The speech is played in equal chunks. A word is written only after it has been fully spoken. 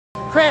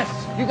Chris,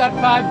 you got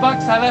 $5?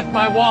 I left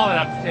my wallet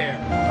upstairs.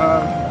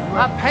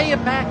 I'll pay you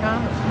back,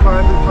 honest.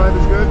 Five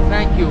is good.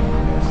 Thank you,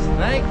 Chris.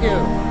 Thank you.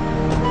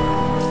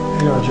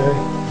 Hey, RJ.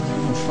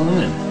 I'm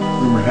fine.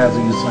 Rumor has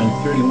it you signed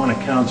 31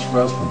 accounts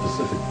for us from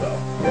Pacific Bell.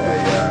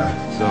 Yeah.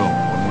 So,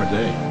 one more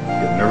day.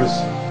 Get nervous?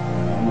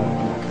 I'm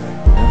okay.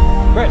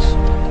 Chris,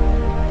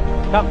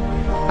 come.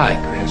 Hi,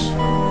 Chris.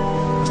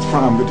 Mr.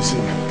 Prime, good to see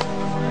you.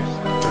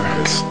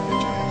 Chris.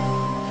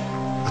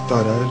 I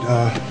thought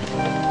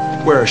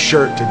I'd wear a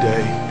shirt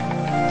today.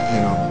 You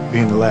know,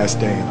 being the last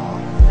day and all.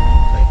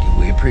 Thank you.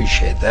 We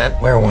appreciate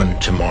that. Wear one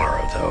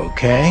tomorrow, though,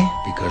 okay?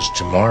 Because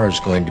tomorrow's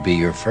going to be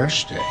your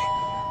first day.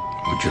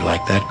 Would you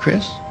like that,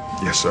 Chris?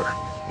 Yes, sir.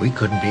 We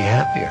couldn't be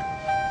happier.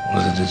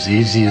 Was it as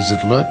easy as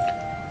it looked?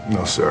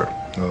 No, sir.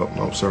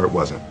 No, sir, it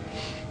wasn't.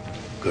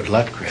 Good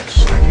luck,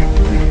 Chris.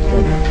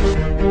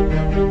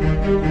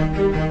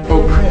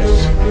 Oh,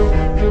 Chris.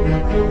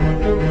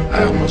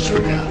 I almost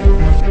forgot.